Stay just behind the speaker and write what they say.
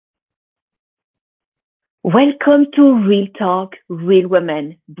Welcome to Real Talk, Real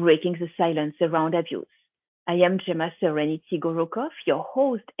Women, Breaking the Silence Around Abuse. I am Gemma Serenity Gorokov, your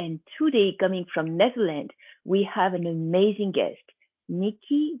host, and today, coming from Netherlands, we have an amazing guest,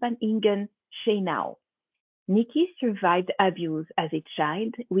 Nicki van Ingen Scheenau. Nicki survived abuse as a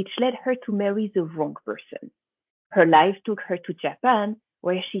child, which led her to marry the wrong person. Her life took her to Japan,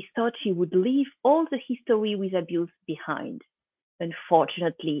 where she thought she would leave all the history with abuse behind.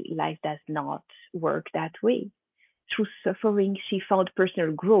 Unfortunately, life does not work that way. Through suffering, she found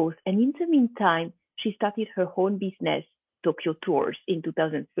personal growth, and in the meantime, she started her own business, TokioTours, in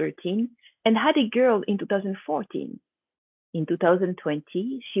 2013 and had a girl in 2014. In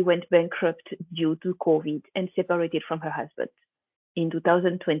 2020, she went bankrupt due to COVID and separated from her husband. In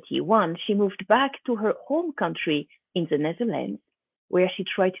 2021, she moved back to her home country in the Netherlands, where she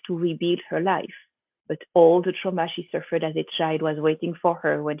tried to rebuild her life. But all the trauma she suffered as a child was waiting for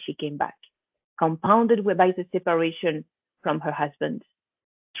her when she came back, compounded by the separation from her husband.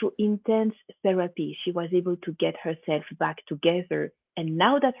 Through intense therapy, she was able to get herself back together, and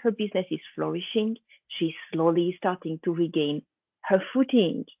now that her business is flourishing, she's slowly starting to regain her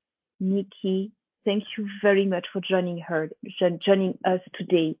footing. Nikki, thank you very much for joining us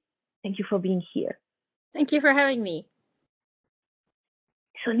today. Thank you for being here. Thank you for having me.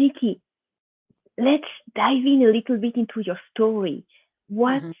 So, Nikki, let's dive in a little bit into your story.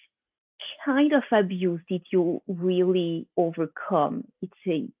 What Mhm. kind of abuse did you really overcome? It's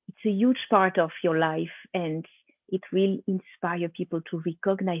a huge part of your life, and it will inspire people to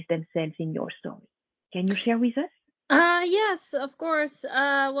recognize themselves in your story. Can you share with us? Yes, of course.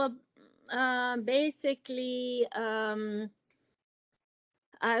 Basically,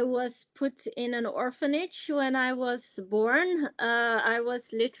 I was put in an orphanage when I was born. I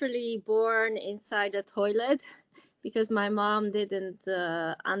was literally born inside a toilet because my mom didn't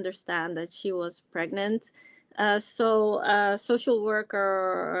understand that she was pregnant. So a social worker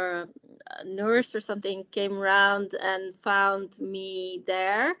or a nurse or something came around and found me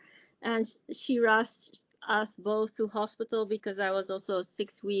there, and she rushed us both to hospital because I was also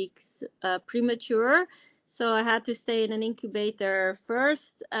 6 weeks premature. So I had to stay in an incubator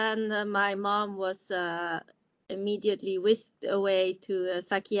first, and my mom was immediately whisked away to a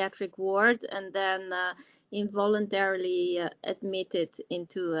psychiatric ward and then involuntarily admitted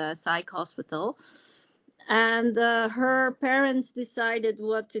into a psych hospital. And her parents decided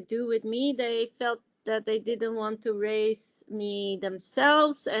what to do with me. They felt that they didn't want to raise me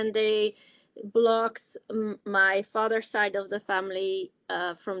themselves, and they blocked my father's side of the family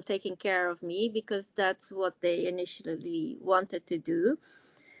from taking care of me because that's what they initially wanted to do,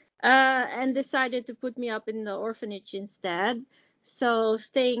 and decided to put me up in the orphanage instead. So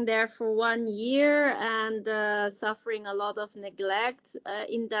staying there for 1 year and suffering a lot of neglect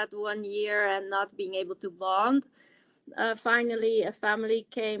in that 1 year and not being able to bond. Finally, a family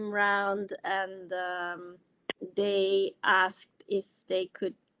came round and they asked if they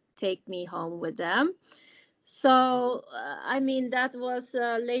could take me home with them. So, I mean, that was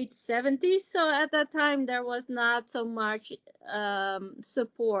late 70s. So at that time, there was not so much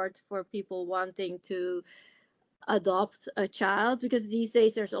support for people wanting to adopt a child because these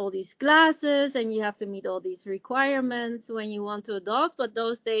days there's all these classes and you have to meet all these requirements when you want to adopt. But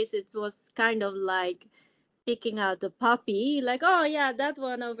those days it was kind of like picking out a puppy, like, oh, yeah, that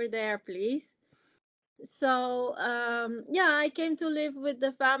one over there, please. So yeah, I came to live with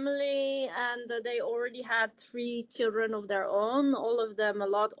the family, and they already had 3 children of their own, all of them a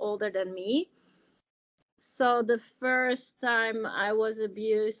lot older than me. So the first time I was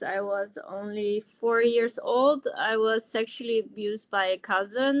abused, I was only 4 years old. I was sexually abused by a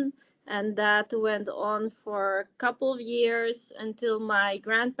cousin, and that went on for a couple of years until my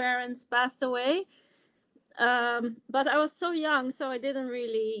grandparents passed away. But I was so young, so I didn't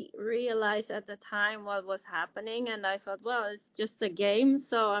really realize at the time what was happening. And I thought, well, it's just a game,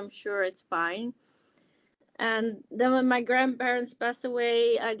 so I'm sure it's fine. And then when my grandparents passed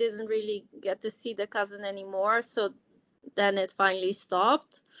away, I didn't really get to see the cousin anymore. So then it finally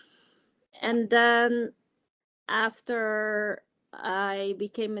stopped. And then after I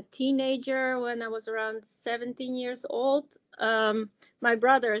became a teenager, when I was around 17 years old, my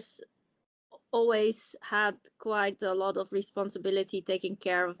brothers always had quite a lot of responsibility taking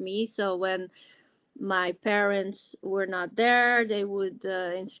care of me. So when my parents were not there, they would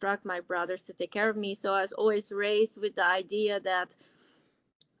instruct my brothers to take care of me. So I was always raised with the idea that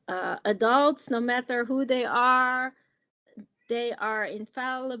adults, no matter who they are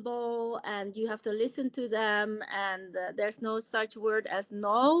infallible and you have to listen to them. And there's no such word as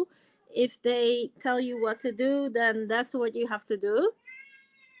no. If they tell you what to do, then that's what you have to do.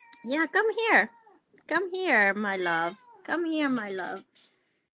 Yeah, come here. Come here, my love. Come here, my love.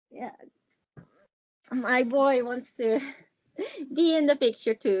 Yeah, my boy wants to be in the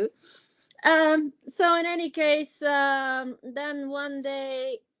picture too. So in any case, then one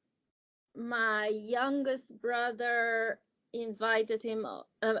day my youngest brother invited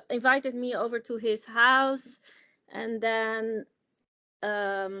me over to his house, and then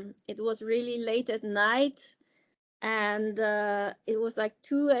it was really late at night, and it was like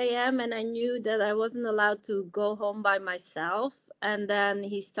 2 a.m. and I knew that I wasn't allowed to go home by myself. And then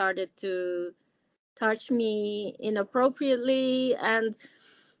he started to touch me inappropriately, and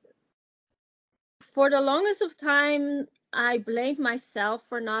for the longest of time I blamed myself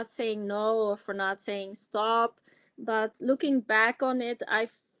for not saying no or for not saying stop. But looking back on it, I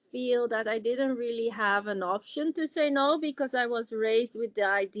feel that I didn't really have an option to say no, because I was raised with the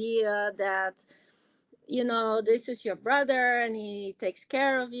idea that, you know, this is your brother and he takes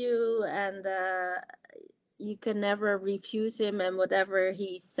care of you, and you can never refuse him, and whatever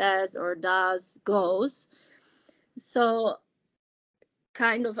he says or does goes. So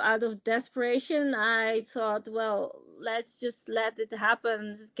kind of out of desperation, I thought, well, let's just let it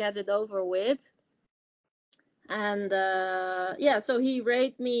happen, just get it over with. And yeah, so he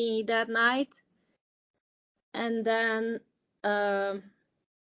raped me that night. And then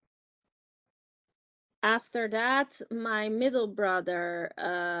after that, my middle brother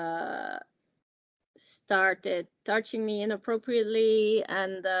started touching me inappropriately.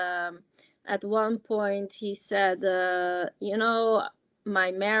 And at one point he said, you know,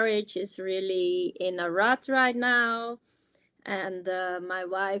 my marriage is really in a rut right now, and my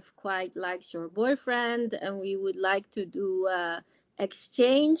wife quite likes your boyfriend, and we would like to do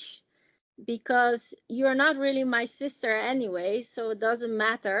exchange, because you're not really my sister anyway, so it doesn't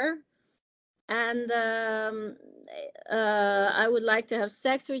matter. And I would like to have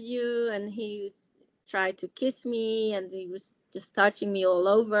sex with you. And he tried to kiss me, and he was just touching me all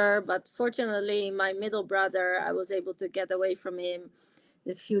over. But fortunately, my middle brother, I was able to get away from him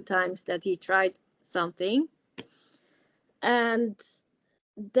the few times that he tried something. And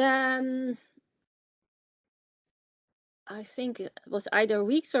then I think it was either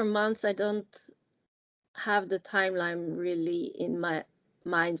weeks or months. I don't have the timeline really in my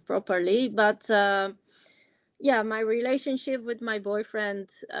mind properly, but yeah, my relationship with my boyfriend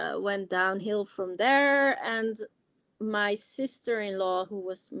went downhill from there. And my sister-in-law, who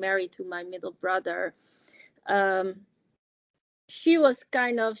was married to my middle brother, um, she was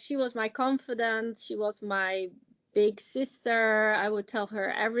my confidant. She was my big sister. I would tell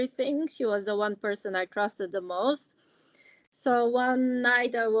her everything. She was the one person I trusted the most. So one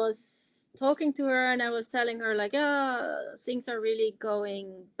night I was talking to her and I was telling her like, oh, things are really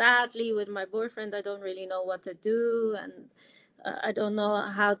going badly with my boyfriend. I don't really know what to do, and I don't know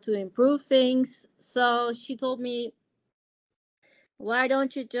how to improve things. So she told me, why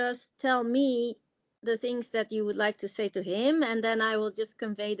don't you just tell me the things that you would like to say to him, and then I will just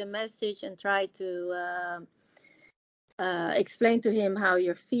convey the message and try to explain to him how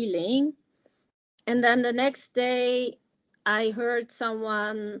you're feeling. And then the next day, I heard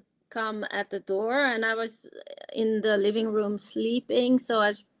someone come at the door, and I was in the living room sleeping, so I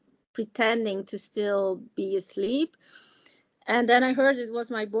was pretending to still be asleep. And then I heard it was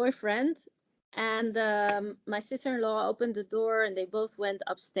my boyfriend, and my sister-in-law opened the door, and they both went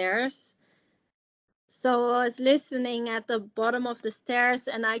upstairs. So I was listening at the bottom of the stairs,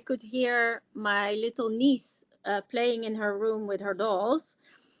 and I could hear my little niece playing in her room with her dolls.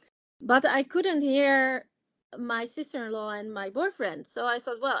 But I couldn't hear my sister-in-law and my boyfriend. So I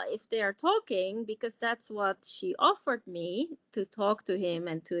thought, well, if they are talking, because that's what she offered me, to talk to him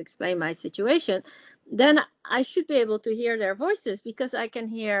and to explain my situation, then I should be able to hear their voices, because I can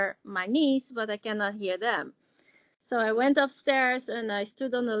hear my niece, but I cannot hear them. So I went upstairs and I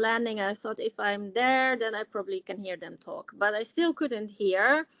stood on the landing. I thought, if I'm there, then I probably can hear them talk. But I still couldn't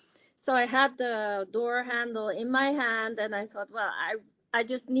hear. So I had the door handle in my hand, and I thought, well, I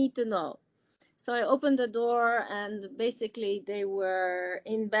just need to know. So I opened the door, and basically they were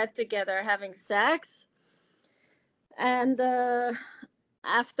in bed together having sex. And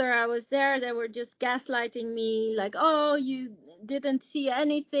after I was there, they were just gaslighting me, like, oh, you didn't see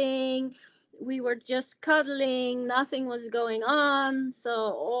anything. We were just cuddling. Nothing was going on. So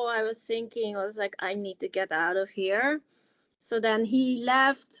all I was thinking was like, I need to get out of here. So then he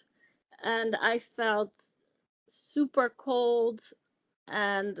left, and I felt super cold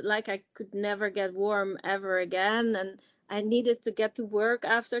and like I could never get warm ever again. And I needed to get to work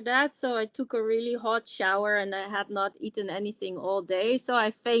after that. So I took a really hot shower, and I had not eaten anything all day. So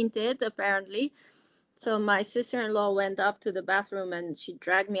I fainted, apparently. So my sister-in-law went up to the bathroom and she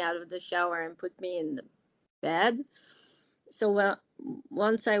dragged me out of the shower and put me in the bed. So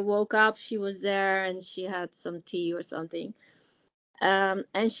once I woke up, she was there and she had some tea or something.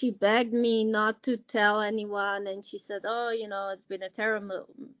 And she begged me not to tell anyone. And she said, "Oh, it's been a terrible,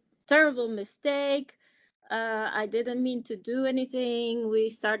 terrible mistake. I didn't mean to do anything. We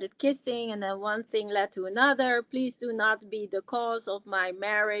started kissing, and then one thing led to another. Please do not be the cause of my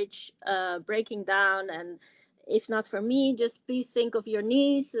marriage breaking down. And if not for me, just please think of your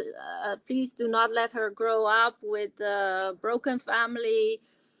niece. Please do not let her grow up with a broken family.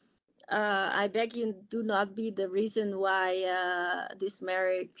 I beg you, do not be the reason why this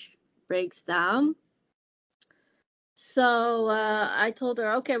marriage breaks down." So I told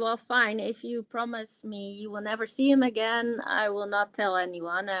her, "Okay, well, fine. If you promise me you will never see him again, I will not tell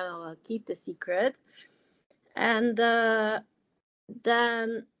anyone. I will keep the secret." And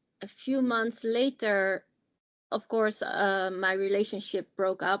then a few months later, of course, my relationship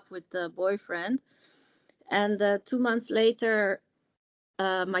broke up with the boyfriend. And 2 months later,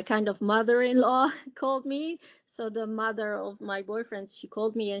 my kind of mother-in-law called me. So the mother of my boyfriend, she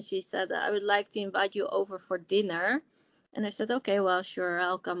called me and she said, "I would like to invite you over for dinner." And I said, "Okay, well, sure,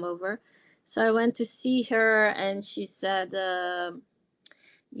 I'll come over." So I went to see her and she said,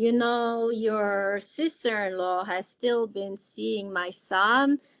 "Your sister-in-law has still been seeing my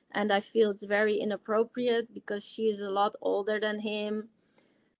son, and I feel it's very inappropriate because she is a lot older than him."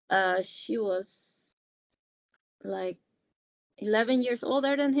 She was like 11 years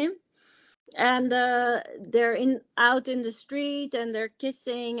older than him. And they're out in the street and they're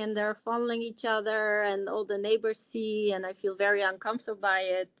kissing and they're fondling each other and all the neighbors see, and I feel very uncomfortable by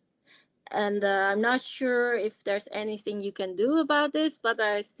it. And I'm not sure if there's anything you can do about this, but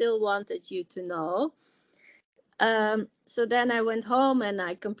I still wanted you to know. So then I went home and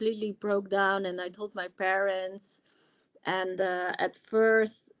I completely broke down and I told my parents. And at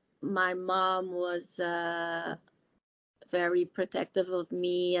first my mom was very protective of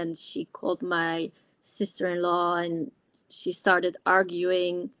me, and she called my sister-in-law and she started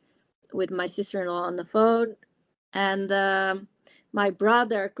arguing with my sister-in-law on the phone. And my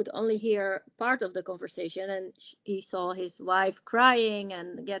brother could only hear part of the conversation, and he saw his wife crying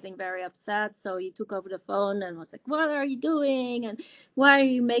and getting very upset. So he took over the phone and was like, "What are you doing? And why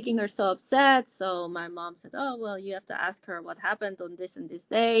are you making her so upset?" So my mom said, "Oh, well, you have to ask her what happened on this and this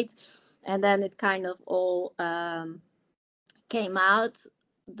date." And then it kind of all came out.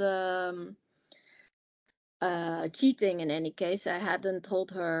 The cheating, in any case, I hadn't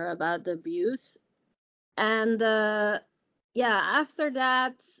told her about the abuse. And yeah, after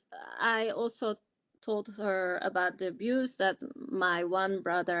that, I also told her about the abuse, that my one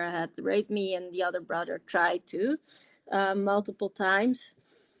brother had raped me and the other brother tried to multiple times.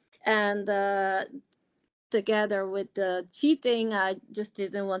 And together with the cheating, I just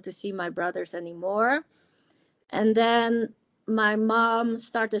didn't want to see my brothers anymore. And then my mom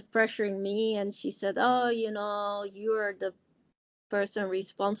started pressuring me and she said, "Oh, you're the person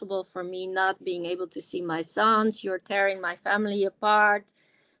responsible for me not being able to see my sons. You're tearing my family apart.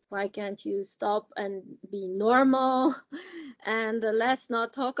 Why can't you stop and be normal? And let's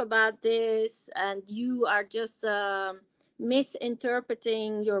not talk about this. And you are just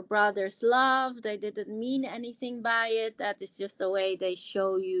misinterpreting your brother's love. They didn't mean anything by it. That is just the way they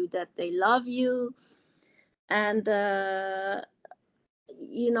show you that they love you. And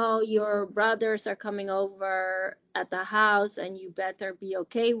your brothers are coming over at the house and you better be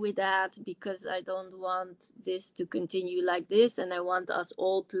okay with that, because I don't want this to continue like this, and I want us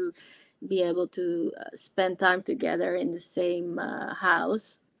all to be able to spend time together in the same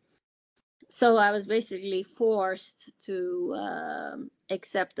house." So I was basically forced to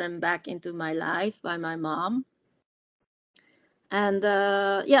accept them back into my life by my mom. And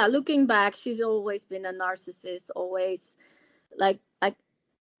yeah, looking back, she's always been a narcissist, always. Like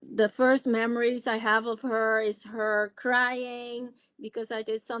the first memories I have of her is her crying because I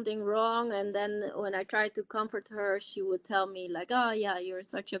did something wrong, and then when I tried to comfort her, she would tell me like, "Oh yeah, you're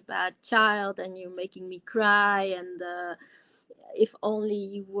such a bad child and you're making me cry, and if only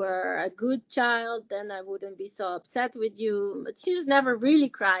you were a good child, then I wouldn't be so upset with you." But she was never really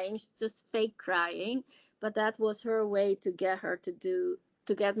crying, she's just fake crying. But that was her way to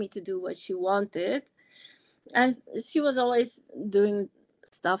get me to do what she wanted. And she was always doing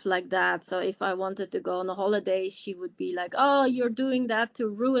stuff like that. So if I wanted to go on a holiday, she would be like, "Oh, you're doing that to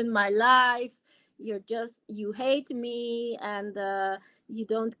ruin my life. You hate me, and you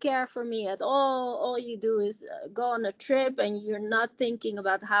don't care for me at all. All you do is go on a trip and you're not thinking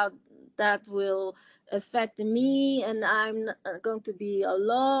about how that will affect me, and I'm going to be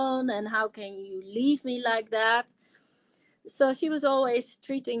alone, and how can you leave me like that? So she was always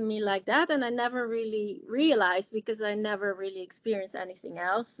treating me like that, and I never really realized, because I never really experienced anything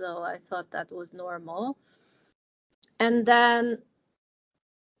else, so I thought that was normal. And then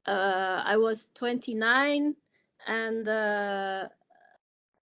I was 29, and I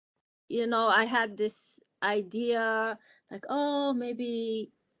had this idea, like, oh,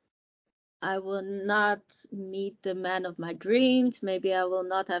 maybe I will not meet the man of my dreams. Maybe I will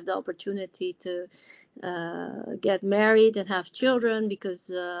not have the opportunity to get married and have children,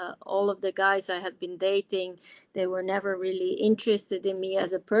 because all of the guys I had been dating, they were never really interested in me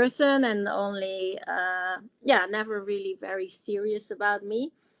as a person, and only, never really very serious about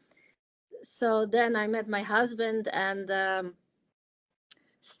me. So then I met my husband, and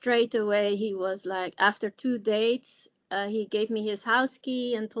straight away he was like, after 2 dates, he gave me his house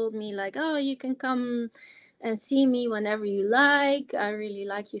key and told me, like, oh, you can come and see me whenever you like. I really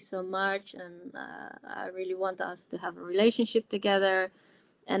like you so much, and I really want us to have a relationship together.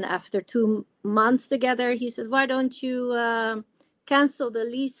 And after 2 months together, he says, why don't you cancel the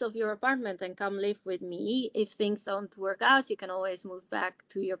lease of your apartment and come live with me? If things don't work out, you can always move back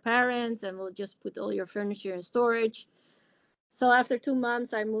to your parents, and we'll just put all your furniture in storage. So after 2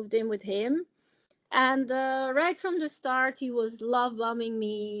 months, I moved in with him. And right from the start, he was love bombing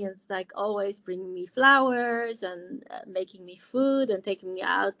me. It's like always bringing me flowers, and making me food, and taking me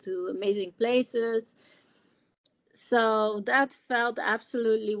out to amazing places. So that felt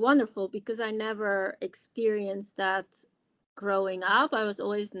absolutely wonderful, because I never experienced that growing up. I was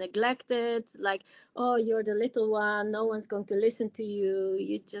always neglected, like, oh, you're the little one, no one's going to listen to you.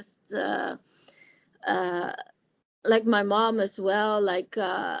 You just uh, like my mom as well, like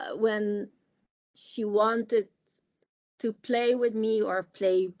when she wanted to play with me, or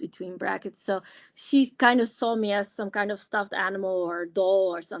play between brackets, so she kind of saw me as some kind of stuffed animal or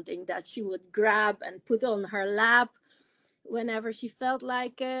doll or something that she would grab and put on her lap whenever she felt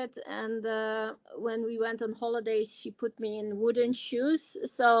like it. And when we went on holidays, she put me in wooden shoes,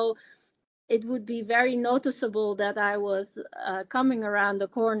 so it would be very noticeable that I was coming around the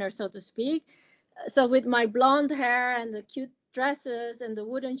corner, so to speak. So with my blonde hair and the cute dresses and the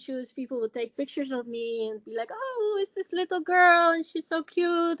wooden shoes, people would take pictures of me and be like, oh, who is this little girl, and she's so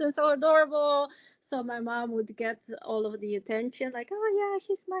cute and so adorable. So my mom would get all of the attention, like, oh yeah,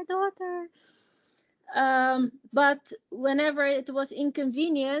 she's my daughter. But whenever it was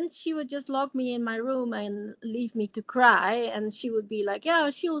inconvenient, she would just lock me in my room and leave me to cry, and she would be like, yeah,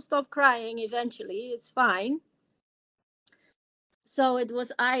 she will stop crying eventually, it's fine. So it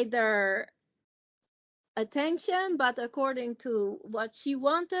was either attention, but according to what she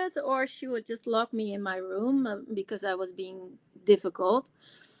wanted, or she would just lock me in my room because I was being difficult.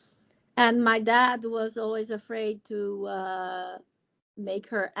 And my dad was always afraid to make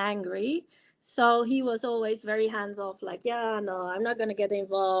her angry. So he was always very hands off, like, yeah, no, I'm not going to get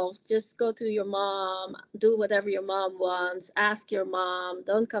involved. Just go to your mom, do whatever your mom wants, ask your mom,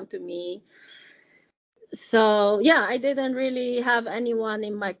 don't come to me. So, yeah, I didn't really have anyone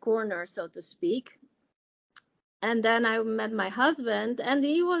in my corner, so to speak. And then I met my husband, and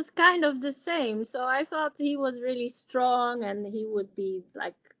he was kind of the same. So I thought he was really strong, and he would be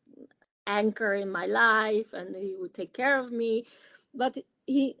like anchor in my life, and he would take care of me. But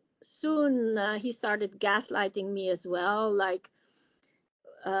he soon he started gaslighting me as well. Like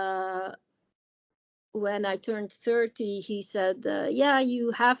uh, when I turned 30, he said, yeah,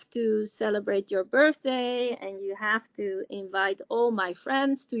 you have to celebrate your birthday, and you have to invite all my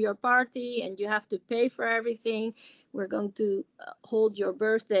friends to your party, and you have to pay for everything. We're going to hold your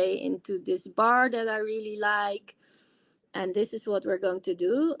birthday into this bar that I really like, and this is what we're going to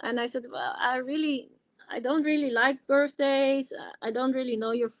do. And I said, well, I don't really like birthdays. I don't really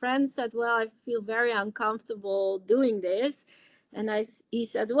know your friends that well. I feel very uncomfortable doing this. And he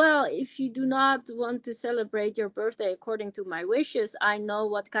said, well, if you do not want to celebrate your birthday according to my wishes, I know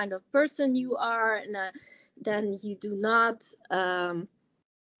what kind of person you are, and then you do not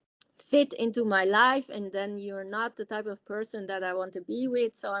fit into my life, and then you're not the type of person that I want to be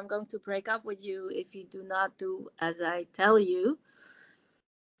with. So I'm going to break up with you if you do not do as I tell you.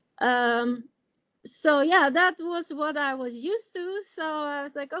 Um, so yeah, that was what I was used to. So I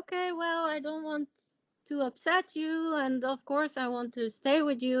was like, okay, well, I don't want to upset you, and of course I want to stay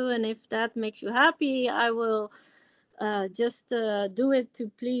with you, and if that makes you happy, I will just do it to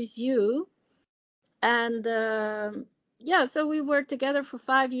please you. And yeah, so we were together for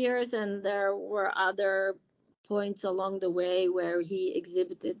 5 years, and there were other points along the way where he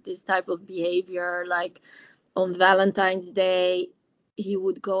exhibited this type of behavior, like on Valentine's Day. he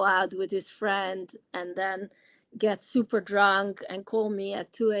would go out with his friend and then get super drunk and call me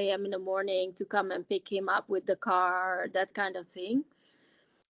at 2 a.m. in the morning to come and pick him up with the car, that kind of thing.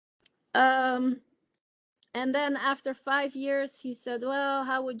 Um, and then after 5 years, he said, "Well,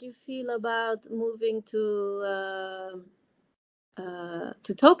 how would you feel about moving to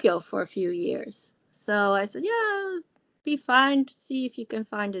Tokyo for a few years?" So I said, "Yeah, be fine to see if you can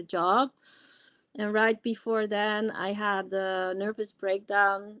find a job." And right before then, I had a nervous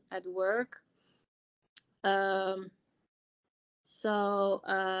breakdown at work. Um,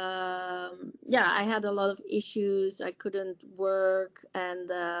 yeah, I had a lot of issues. I couldn't work, and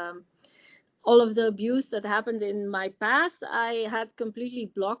all of the abuse that happened in my past, I had completely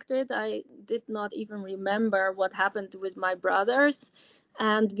blocked it. I did not even remember what happened with my brothers.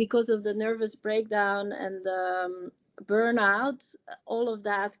 And because of the nervous breakdown and burnout, all of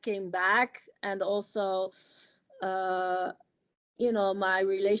that came back. And also, uh, my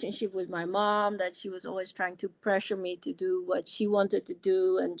relationship with my mom, that she was always trying to pressure me to do what she wanted to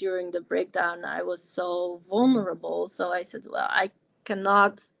do. And during the breakdown, I was so vulnerable. So I said, well, I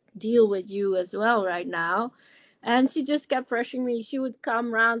cannot deal with you as well right now. And she just kept pressuring me. She would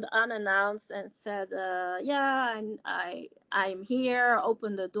come around unannounced and said, yeah, I'm here,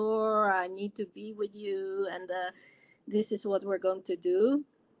 open the door, I need to be with you, and this is what we're going to do.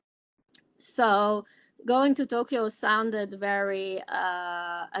 So going to Tokyo sounded very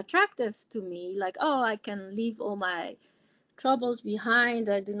attractive to me. Like, oh, I can leave all my troubles behind.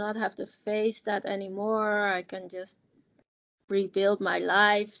 I do not have to face that anymore. I can just rebuild my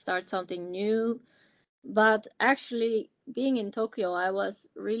life, start something new. But actually, being in Tokyo, I was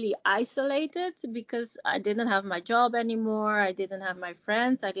really isolated because I didn't have my job anymore. I didn't have my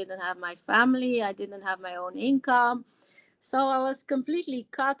friends. I didn't have my family. I didn't have my own income. So I was completely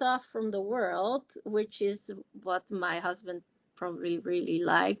cut off from the world, which is what my husband probably really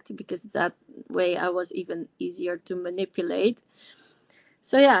liked, because that way I was even easier to manipulate.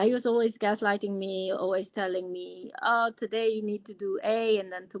 So yeah, he was always gaslighting me, always telling me, "Oh, today you need to do A,"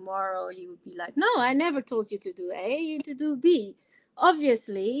 and then tomorrow he would be like, "No, I never told you to do A, you need to do B."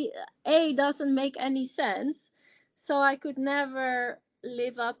 Obviously, A doesn't make any sense. So I could never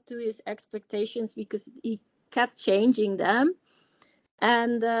live up to his expectations because he kept changing them.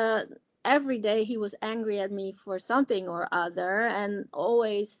 And every day he was angry at me for something or other, and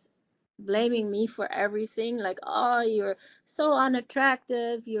always blaming me for everything, like, oh, you're so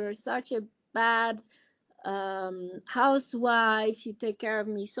unattractive, you're such a bad housewife, you take care of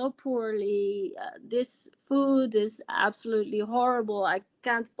me so poorly, this food is absolutely horrible, I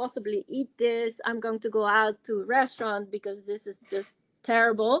can't possibly eat this, I'm going to go out to a restaurant because this is just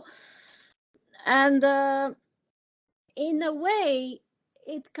terrible. And in a way,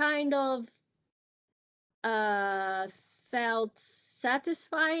 it kind of uh, felt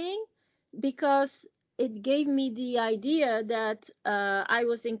satisfying because it gave me the idea that I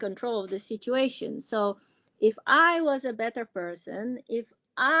was in control of the situation. So if I was a better person, if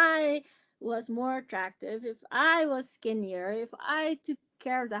I was more attractive, if I was skinnier, if I took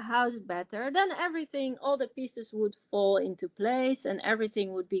care of the house better, then everything, all the pieces would fall into place and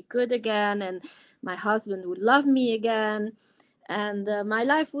everything would be good again, and my husband would love me again, and my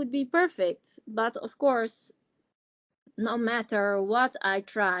life would be perfect. But of course, no matter what I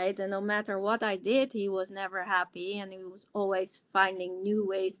tried and no matter what I did, he was never happy, and he was always finding new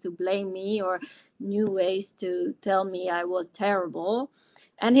ways to blame me or new ways to tell me I was terrible.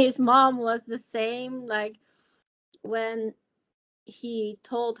 And his mom was the same. Like, when he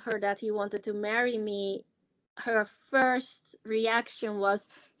told her that he wanted to marry me, her first reaction was,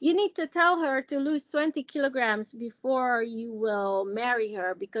 "You need to tell her to lose 20 kilograms before you will marry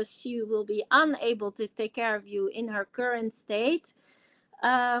her because she will be unable to take care of you in her current state.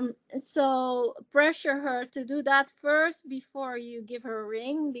 So pressure her to do that first before you give her a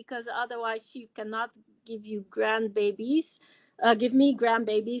ring, because otherwise she cannot give you grandbabies, give me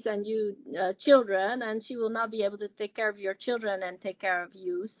grandbabies and you children, and she will not be able to take care of your children and take care of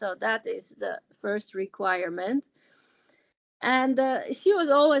you. So that is the first requirement." And she was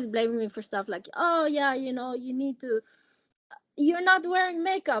always blaming me for stuff like, "Oh yeah, you need to, you're not wearing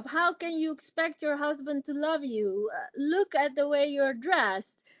makeup. How can you expect your husband to love you? Look at the way you're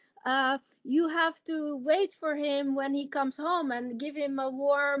dressed. You have to wait for him when he comes home and give him a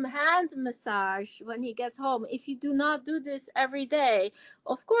warm hand massage when he gets home. If you do not do this every day,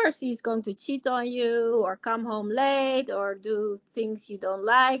 of course he's going to cheat on you or come home late or do things you don't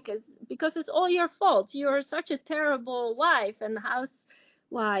like. Because it's all your fault. You're such a terrible wife and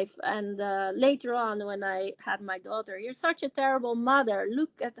housewife. And later on, when I had my daughter, you're such a terrible mother.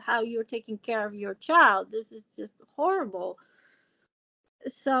 Look at how you're taking care of your child. This is just horrible."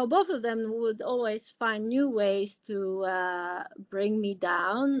 So both of them would always find new ways to bring me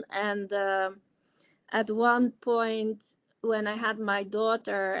down. And at one point, when I had my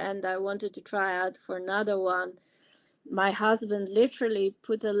daughter and I wanted to try out for another one, my husband literally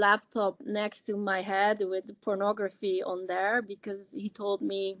put a laptop next to my head with pornography on there, because he told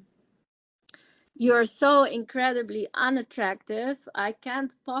me, "You're so incredibly unattractive. I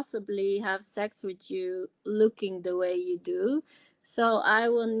can't possibly have sex with you looking the way you do. So I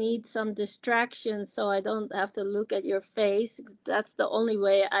will need some distraction so I don't have to look at your face. That's the only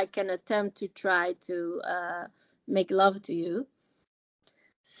way I can attempt to try to make love to you."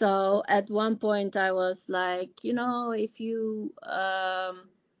 So at one point I was like,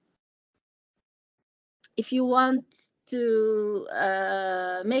 if you want to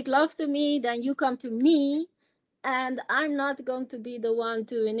make love to me, then you come to me, and I'm not going to be the one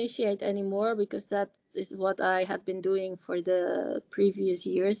to initiate anymore, because that is what I had been doing for the previous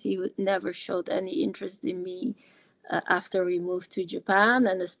years. He never showed any interest in me after we moved to Japan,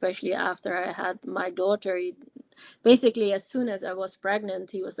 and especially after I had my daughter. Basically, as soon as I was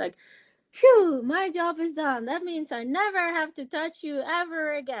pregnant, he was like, "Phew, my job is done. That means I never have to touch you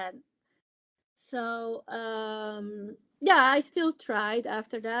ever again." So yeah, I still tried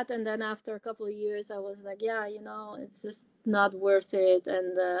after that, and then after a couple of years I was like, yeah, it's just not worth it,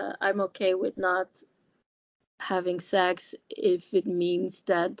 and I'm okay with not having sex if it means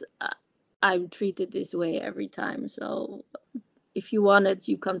that I'm treated this way every time. So if you want it,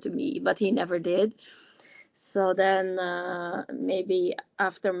 you come to me. But he never did. So then maybe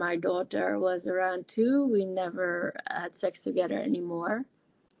after my daughter was around 2, we never had sex together anymore.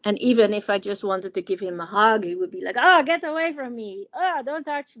 And even if I just wanted to give him a hug, he would be like, "Oh, get away from me. Oh, don't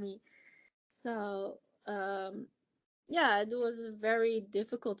touch me." So, yeah, it was a very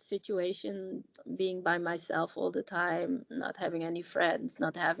difficult situation, being by myself all the time, not having any friends,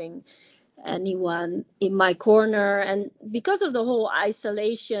 not having anyone in my corner. And because of the whole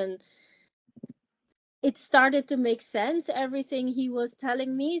isolation, it started to make sense, everything he was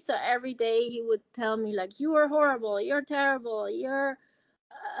telling me. So every day he would tell me, like, "You are horrible, you're terrible, you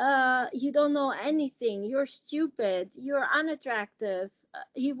don't know anything, you're stupid, you're unattractive."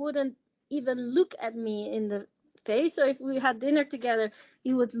 He wouldn't even look at me in the face. So if we had dinner together,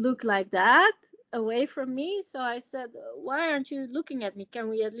 he would look like that away from me. So I said, "Why aren't you looking at me? Can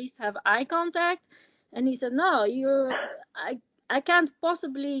we at least have eye contact?" And he said, "No, I can't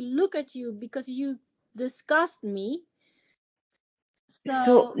possibly look at you because you disgust me." So,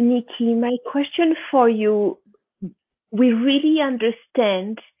 So Nikki, my question for you, we really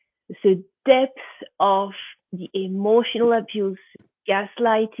understand the depth of the emotional abuse,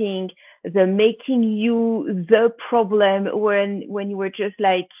 gaslighting, the making you the problem when you were just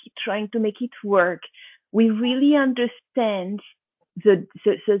like trying to make it work. We really understand the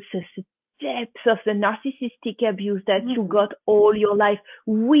depth of the narcissistic abuse that you mhm, got all your life,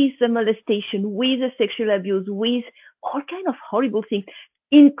 with the molestation, with the sexual abuse, with all kind of horrible things,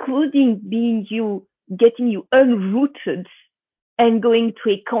 including getting you unrooted and going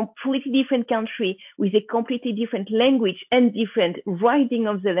to a completely different country with a completely different language and different writing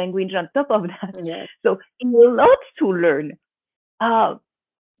of the language on top of that. yeah. So a lot to learn. Uh,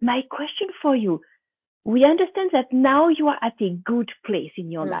 my question for you, we understand that now you are at a good place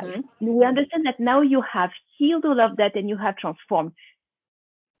in your life. Hmm. We understand that now you have healed all of that and you have transformed.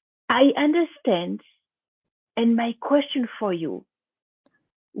 I understand. And my question for you,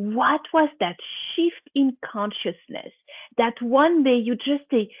 what was that shift in consciousness that one day you just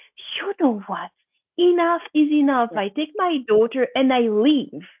say, you know what? Enough is enough. Yeah. I take my daughter and I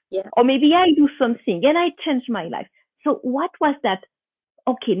leave. Yeah. Or maybe I do something and I change my life. So what was that?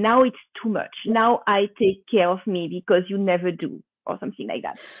 Okay, now it's too much. Now I take care of me because you never do, or something like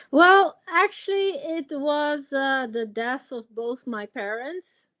that. Well, actually, it was the death of both my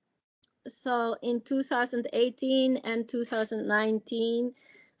parents. So in 2018 and 2019,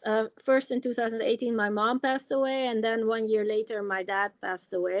 first in 2018, my mom passed away, and then 1 year later, my dad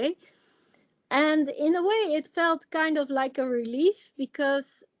passed away. And in a way, it felt kind of like a relief,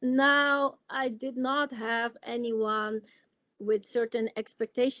 because now I did not have anyone with certain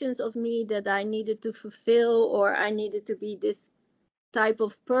expectations of me that I needed to fulfill, or I needed to be this type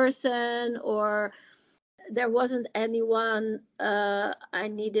of person, or there wasn't anyone I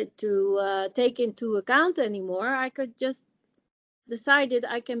needed to take into account anymore. I could just decided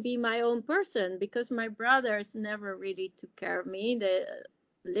I can be my own person, because my brothers never really took care of me. They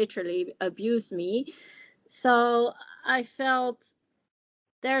literally abused me. So I felt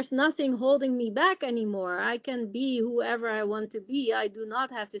there's nothing holding me back anymore. I can be whoever I want to be. I do not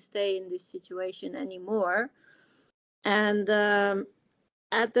have to stay in this situation anymore. And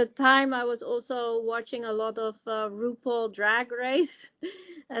at the time I was also watching a lot of RuPaul Drag Race.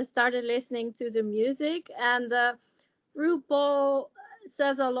 I started listening to the music, and RuPaul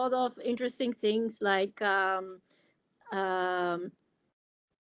says a lot of interesting things like um,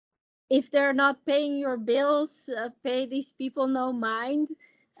 if they're not paying your bills, pay these people no mind.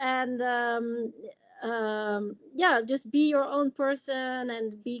 And yeah, just be your own person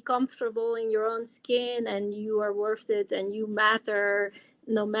and be comfortable in your own skin, and you are worth it and you matter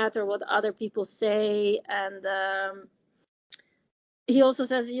no matter what other people say. And he also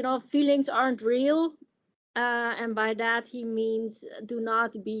says, feelings aren't real. And by that, he means do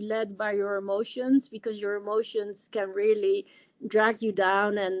not be led by your emotions, because your emotions can really drag you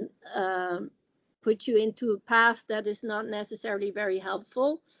down and put you into a path that is not necessarily very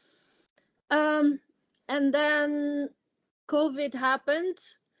helpful. Um, and then COVID happened.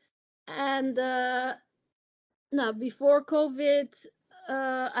 And no, before COVID,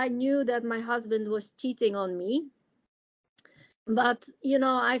 I knew that my husband was cheating on me. But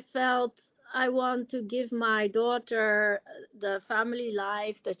I felt I want to give my daughter the family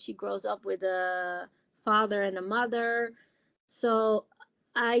life that she grows up with a father and a mother, so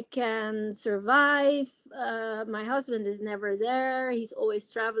I can survive. My husband is never there. He's always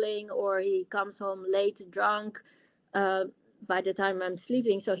traveling, or he comes home late drunk uh, by the time I'm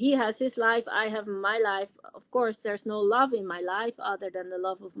sleeping. So he has his life, I have my life. Of course, there's no love in my life other than the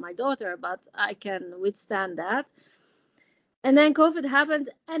love of my daughter, but I can withstand that. And then COVID happened,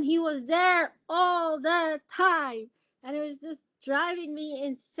 and he was there all the time. And it was just driving me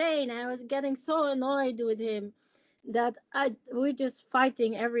insane. I was getting so annoyed with him that we're just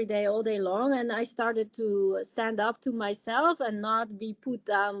fighting every day, all day long. And I started to stand up to myself and not be put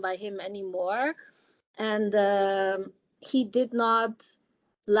down by him anymore. And he did not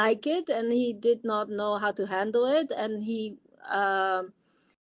like it, and he did not know how to handle it. And he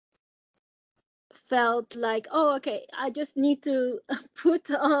felt like, oh, okay, I just need to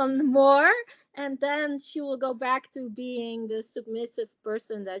put on more, and then she will go back to being the submissive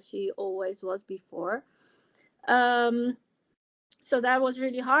person that she always was before. Um, so that was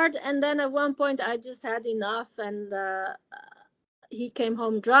really hard. And then at one point, I just had enough, and he came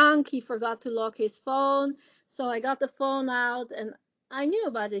home drunk. He forgot to lock his phone. So I got the phone out, and I knew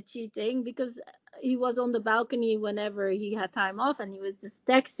about the cheating because he was on the balcony whenever he had time off, and he was just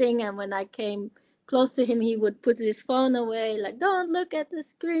texting. And when I came close to him, he would put his phone away, like, don't look at the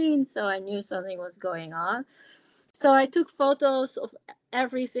screen. So I knew something was going on. So I took photos of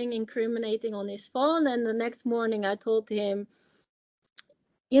everything incriminating on his phone. And the next morning, I told him,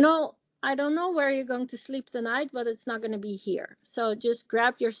 you know, I don't know where you're going to sleep tonight, but it's not going to be here. So just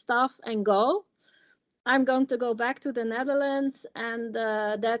grab your stuff and go. I'm going to go back to the Netherlands, and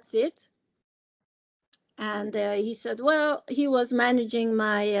that's it. And he said, well, he was managing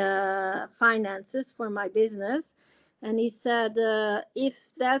my finances for my business. And he said, if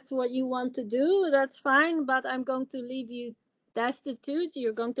that's what you want to do, that's fine, but I'm going to leave you destitute.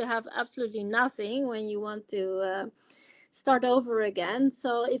 You're going to have absolutely nothing when you want to start over again.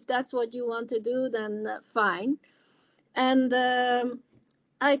 So if that's what you want to do, then fine. And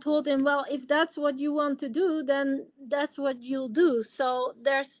I told him, well, if that's what you want to do, then that's what you'll do. So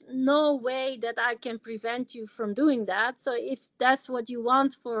there's no way that I can prevent you from doing that. So if that's what you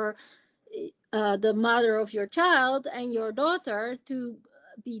want for the mother of your child and your daughter to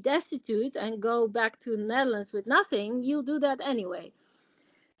be destitute and go back to the Netherlands with nothing, you'll do that anyway.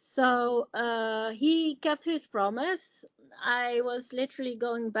 So he kept his promise. I was literally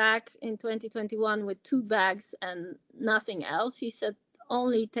going back in 2021 with 2 bags and nothing else. He said,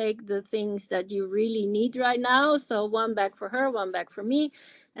 only take the things that you really need right now. So 1 bag for her, 1 bag for me.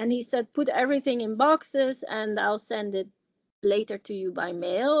 And he said, put everything in boxes and I'll send it later to you by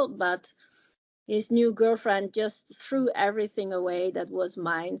mail. But his new girlfriend just threw everything away that was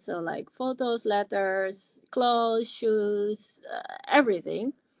mine. So, like photos, letters, clothes, shoes,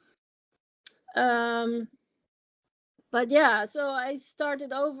 everything. Um, but yeah, so I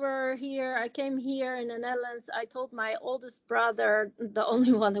started over here. I came here in the Netherlands. I told my oldest brother, the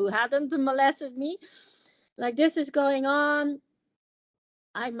only one who hadn't molested me, like, this is going on.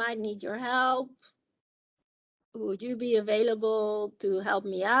 I might need your help. Would you be available to help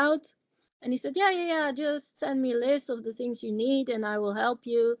me out? And he said, yeah, yeah, yeah. Just send me a list of the things you need and I will help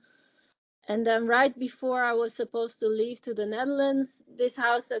you. And then right before I was supposed to leave to the Netherlands, this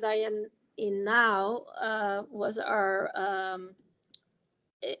house that I am in now was our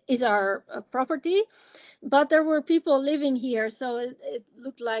property, but there were people living here, so it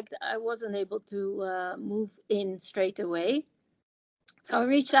looked like I wasn't able to move in straight away. So I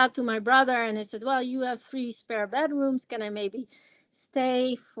reached out to my brother and I said, well, you have 3 spare bedrooms. Can I maybe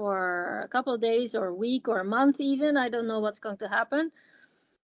stay for a couple of days or a week or a month even. I don't know what's going to happen.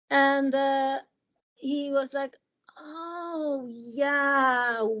 And he was like, oh,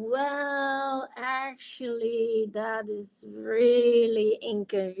 yeah, well, actually, that is really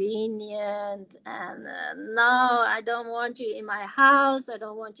inconvenient. And no, I don't want you in my house. I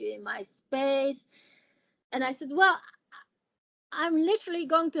don't want you in my space. And I said, well, I'm literally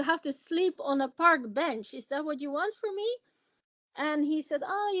going to have to sleep on a park bench. Is that what you want from me? And he said,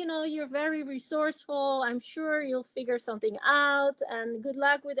 oh, you're very resourceful. I'm sure you'll figure something out, and good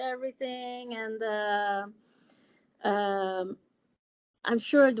luck with everything. And um, I'm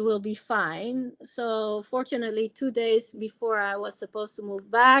sure it will be fine. So fortunately, 2 days before I was supposed to move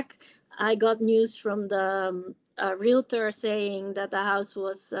back, I got news from the realtor saying that the house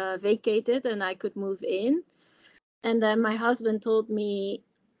was vacated and I could move in. And then my husband told me,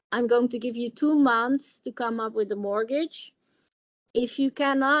 I'm going to give you 2 months to come up with the mortgage. If you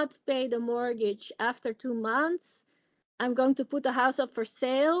cannot pay the mortgage after 2 months, I'm going to put the house up for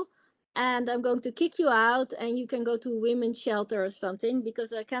sale and I'm going to kick you out and you can go to a women's shelter or something,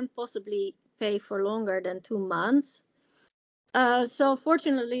 because I can't possibly pay for longer than 2 months. So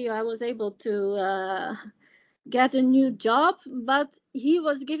fortunately, I was able to get a new job, but he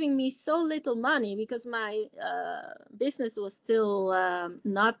was giving me so little money because my business was still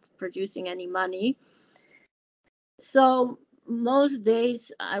not producing any money. So most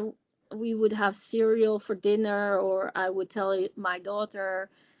days we would have cereal for dinner, or I would tell my daughter,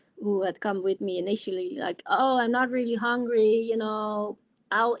 who had come with me initially, like, oh, I'm not really hungry,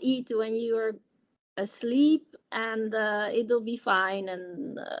 I'll eat when you're asleep, and it'll be fine,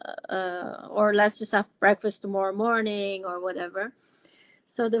 and or let's just have breakfast tomorrow morning or whatever.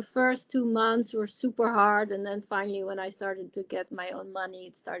 So the first 2 months were super hard, and then finally when I started to get my own money,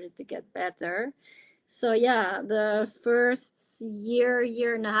 it started to get better. So yeah, the first year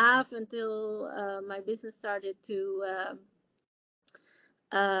and a half, until my business started to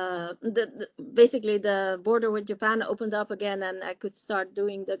basically the border with Japan opened up again and I could start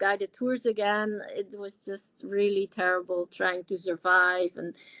doing the guided tours again. It was just really terrible trying to survive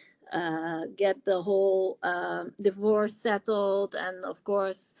and get the whole divorce settled. And of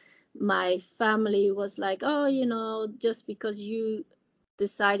course, my family was like, oh, just because you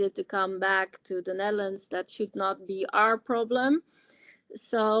decided to come back to the Netherlands, that should not be our problem.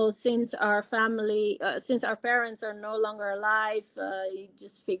 So since since our parents are no longer alive, you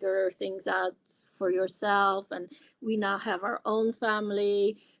just figure things out for yourself. And we now have our own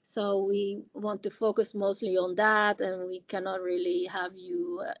family, so we want to focus mostly on that, and we cannot really have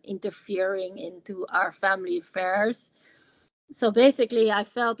you interfering into our family affairs. So basically, I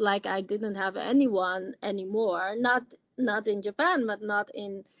felt like I didn't have anyone anymore. Not in Japan, but not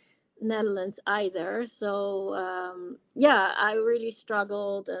in Netherlands either. So yeah, I really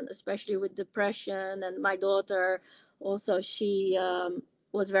struggled, and especially with depression. And my daughter also, she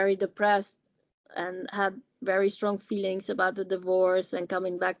was very depressed and had very strong feelings about the divorce and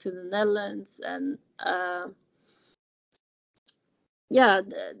coming back to the Netherlands. And yeah,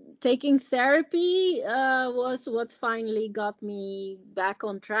 taking therapy was what finally got me back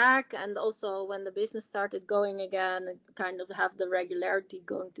on track. And also when the business started going again, kind of have the regularity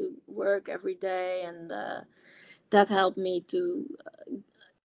going to work every day. And that helped me to,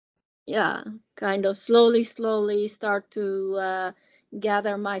 yeah, kind of slowly start to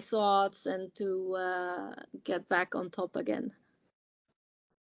gather my thoughts and to get back on top again.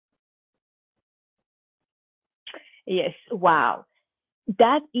 Yes, wow.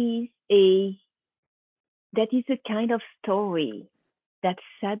 That is a that is a kind of story that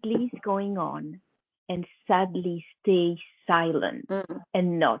sadly is going on and sadly stays silent Mm,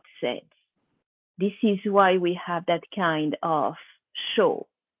 and not said. This is why we have that kind of show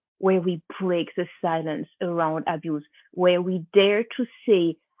where we break the silence around abuse, where we dare to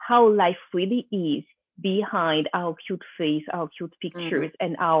say how life really is behind our cute face, our cute mm. pictures,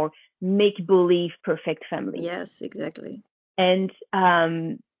 and our make believe perfect family. Yes, exactly. And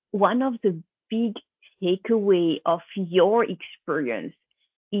one of the big takeaway of your experience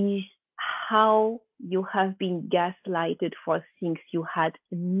is how you have been gaslighted for things you had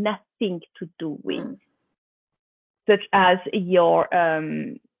nothing to do with, Mm, such as your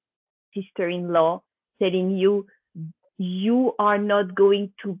sister-in-law telling you you are not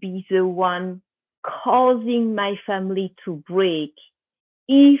going to be the one causing my family to break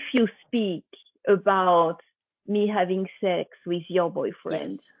if you speak about me having sex with your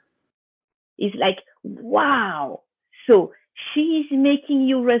boyfriend. yes, It's like, wow. So she is making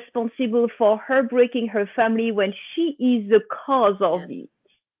you responsible for her breaking her family when she is the cause of yes. it,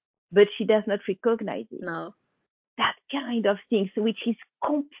 but she does not recognize it. No. that kind of things, which is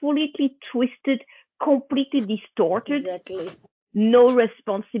completely twisted, completely distorted, Exactly. no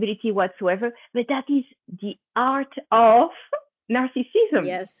responsibility whatsoever. But that is the art of narcissism.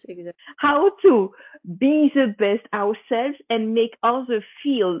 Yes, exactly. How to be the best ourselves and make others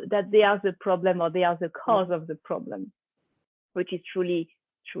feel that they are the problem or they are the cause of the problem, which is truly,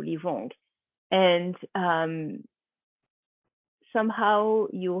 truly wrong. And somehow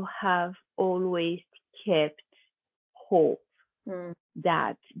you have always kept hope Mm.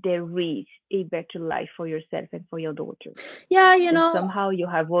 that there is a better life for yourself and for your daughter. Yeah, And somehow you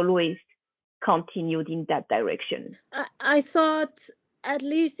have always continued in that direction. I thought at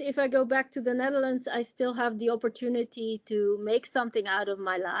least if I go back to the Netherlands, I still have the opportunity to make something out of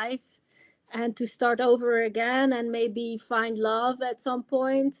my life and to start over again and maybe find love at some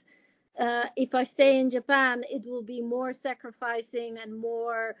point. If I stay in Japan, it will be more sacrificing and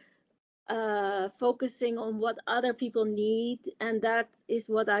more focusing on what other people need, and that is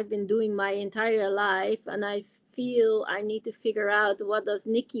what I've been doing my entire life. And I feel I need to figure out, what does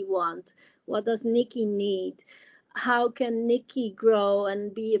Nicki want, what does Nicki need, how can Nicki grow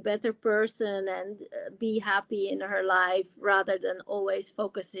and be a better person and be happy in her life, rather than always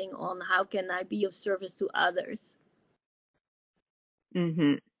focusing on how can I be of service to others.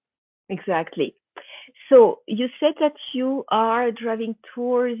 Hmm. Exactly. So you said that you are driving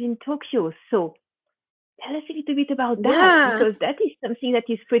tours in Tokyo. So tell us a little bit about that Yeah. because that is something that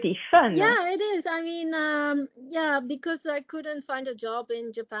is pretty fun. Yeah, it is. I mean, yeah, because I couldn't find a job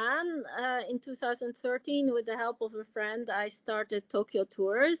in Japan in 2013, with the help of a friend, I started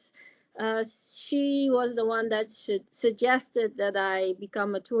TokioTours. She was the one that suggested that I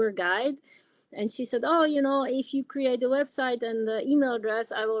become a tour guide. And she said, "Oh, if you create a website and the email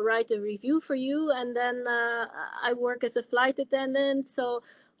address, I will write a review for you. And then I work as a flight attendant. So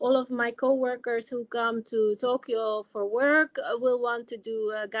all of my coworkers who come to Tokyo for work will want to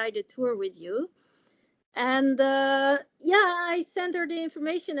do a guided tour with you." And yeah, I sent her the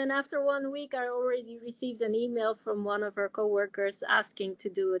information, and after 1 week, I already received an email from one of her coworkers asking to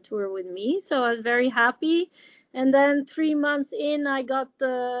do a tour with me. So I was very happy. And then 3 months in, I got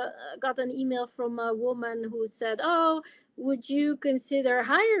an email from a woman who said, "Oh, would you consider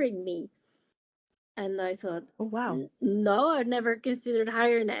hiring me?" And I thought, Oh, wow. No, I've never considered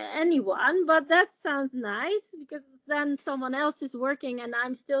hiring anyone, but that sounds nice because then someone else is working and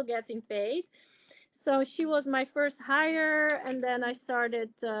I'm still getting paid." So she was my first hire, and then I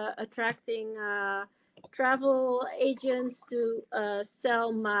started attracting travel agents to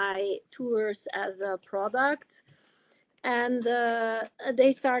sell my tours as a product. And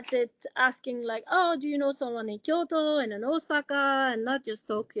they started asking, like, "Oh, do you know someone in Kyoto and in Osaka and not just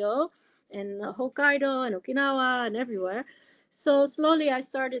Tokyo, and Hokkaido and Okinawa and everywhere?" So slowly I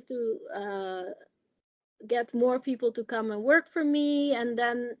started to get more people to come and work for me. And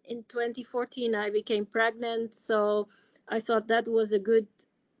then in 2014, I became pregnant. So I thought that was a good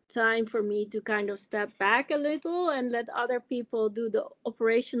time for me to kind of step back a little and let other people do the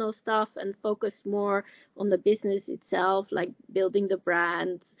operational stuff and focus more on the business itself, like building the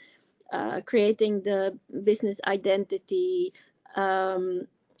brand, creating the business identity, um,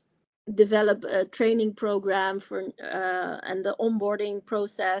 develop a training program for and the onboarding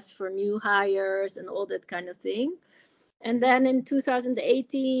process for new hires and all that kind of thing. And then in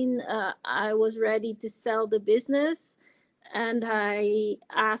 2018, I was ready to sell the business, and I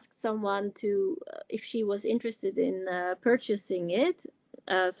asked someone to if she was interested in purchasing it.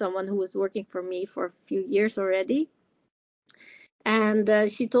 Someone who was working for me for a few years already, and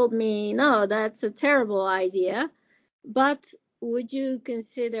she told me, "No, that's a terrible idea, but would you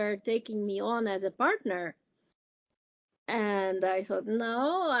consider taking me on as a partner?" And I thought,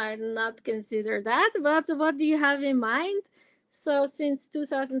 "No, I'm not consider that, but what do you have in mind?" So since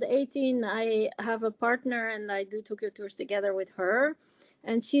 2018, I have a partner and I do Tokyo Tours together with her.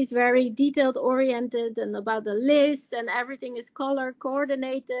 And she's very detailed oriented and about the list, and everything is color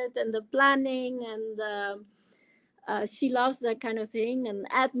coordinated and the planning, and she loves that kind of thing, and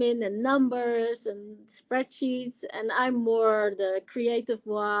admin and numbers and spreadsheets. And I'm more the creative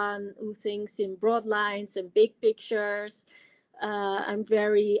one who thinks in broad lines and big pictures. I'm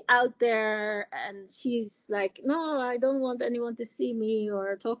very out there, and she's like, "No, I don't want anyone to see me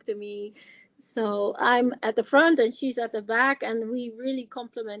or talk to me." So I'm at the front and she's at the back, and we really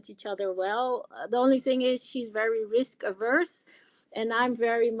complement each other well. The only thing is, she's very risk averse, and I'm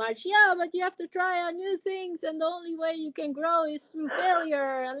very much, "Yeah, but you have to try on new things, and the only way you can grow is through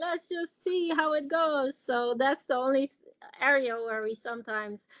failure, and let's just see how it goes." So that's the only area where we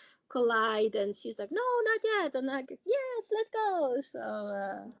sometimes collide, and she's like, "No, not yet," and I'm like, "Yes, let's go." So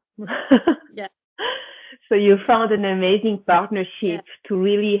yeah. So you found an amazing Yeah. partnership to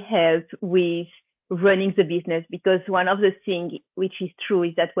really help with running the business, because one of the things which is true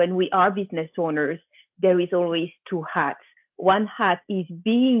is that when we are business owners, there is always two hats. One hat is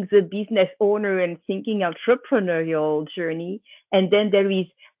being the business owner and thinking entrepreneurial journey. And then there is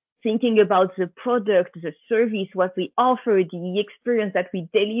thinking about the product, the service, what we offer, the experience that we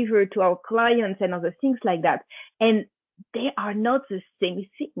deliver to our clients and other things like that. And they are not the same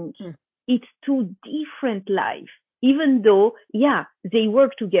thing. Mm. It's two different lives, even though, yeah, they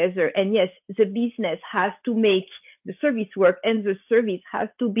work together. And yes, the business has to make the service work, and the service has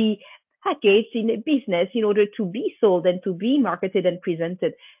to be packaged in a business in order to be sold and to be marketed and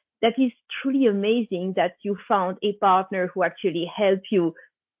presented. That is truly amazing that you found a partner who actually helped you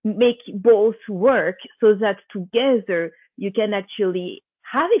make both work, so that together you can actually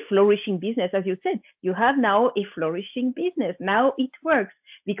have a flourishing business. As you said, you have now a flourishing business. Now it works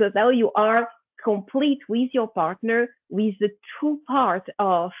because now you are complete with your partner, with the two parts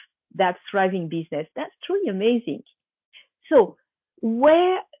of that thriving business. That's truly amazing. So,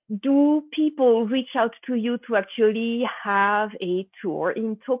 where do people reach out to you to actually have a tour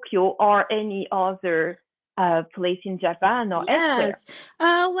in Tokyo or any other place in Japan or elsewhere? Yes.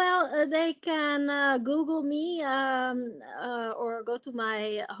 They can Google me or go to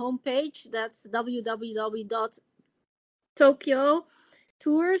my homepage. That's www.Tokyo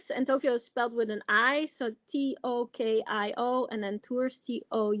Tours, and Tokyo is spelled with an I, so Tokio, and then Tours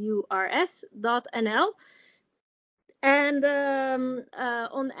Tours.nl. And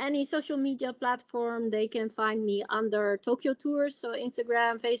on any social media platform, they can find me under Tokyo Tours, so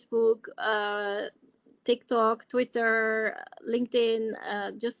Instagram, Facebook, TikTok, Twitter,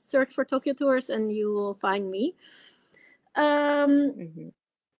 LinkedIn. Just search for Tokyo Tours and you will find me. Um, Mm-hmm.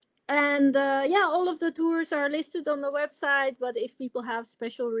 and yeah, all of the tours are listed on the website, but if people have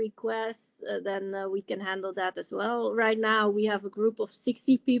special requests, then we can handle that as well. Right now, we have a group of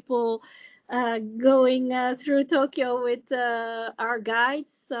 60 people going through Tokyo with our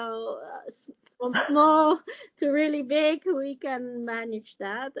guides. So from small to really big, we can manage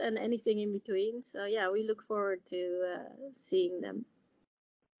that and anything in between. So yeah, we look forward to seeing them.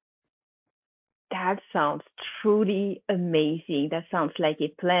 That sounds truly amazing. That sounds like a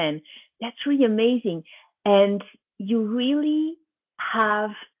plan. That's really amazing. And you really have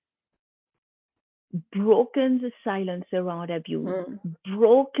broken the silence around abuse, Mm.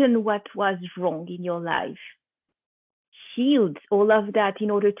 broken what was wrong in your life, healed all of that in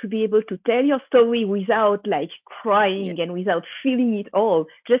order to be able to tell your story without like Yeah. crying and without feeling it all.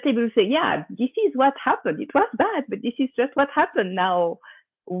 Just able to say, yeah, this is what happened. It was bad, but this is just what happened. Now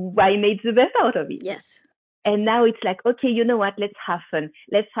I made the best out of it. Yes. And now it's like, okay, you know what? Let's have fun.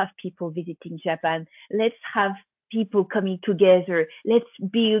 Let's have people visiting Japan. Let's have people coming together. Let's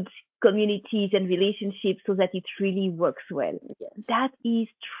build communities and relationships so that it really works well. Yes. That is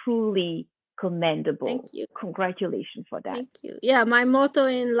truly Thank commendable. you. Congratulations for that. Thank you. Yeah, my motto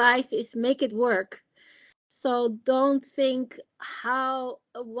in life is make it work. So don't think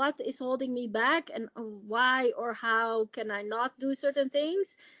what is holding me back and why or how can I not do certain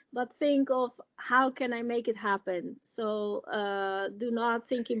things, but think of how can I make it happen. So do not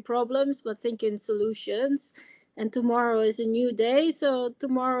think in problems, but think in solutions. And tomorrow is a new day, so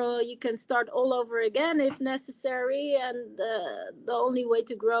tomorrow you can start all over again if necessary. And the only way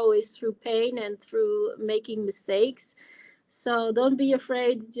to grow is through pain and through making mistakes. So don't be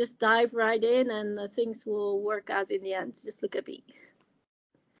afraid, just dive right in and things will work out in the end. Just look at me.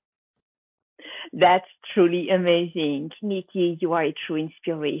 That's truly amazing. Nicki, you are a true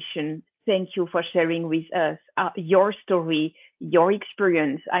inspiration. Thank you for sharing with us your story, your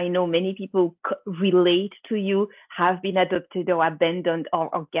experience. I know many people relate to you, have been adopted or abandoned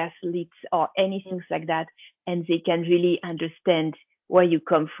or gaslit or anything like that, and they can really understand where you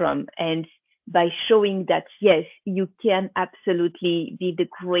come from. And by showing that, yes, you can absolutely build a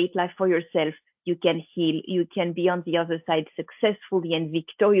great life for yourself, you can heal, you can be on the other side successfully and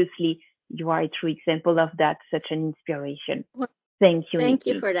victoriously. You are a true example of that, such an inspiration. Well, Thank you, thank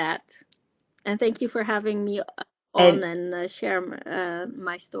you Nicki. for that. And thank you for having me on And and share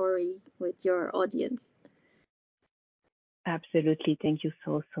my story with your audience. absolutely, thank you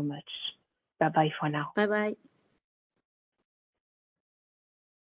so, so much. Bye bye for now. Bye bye.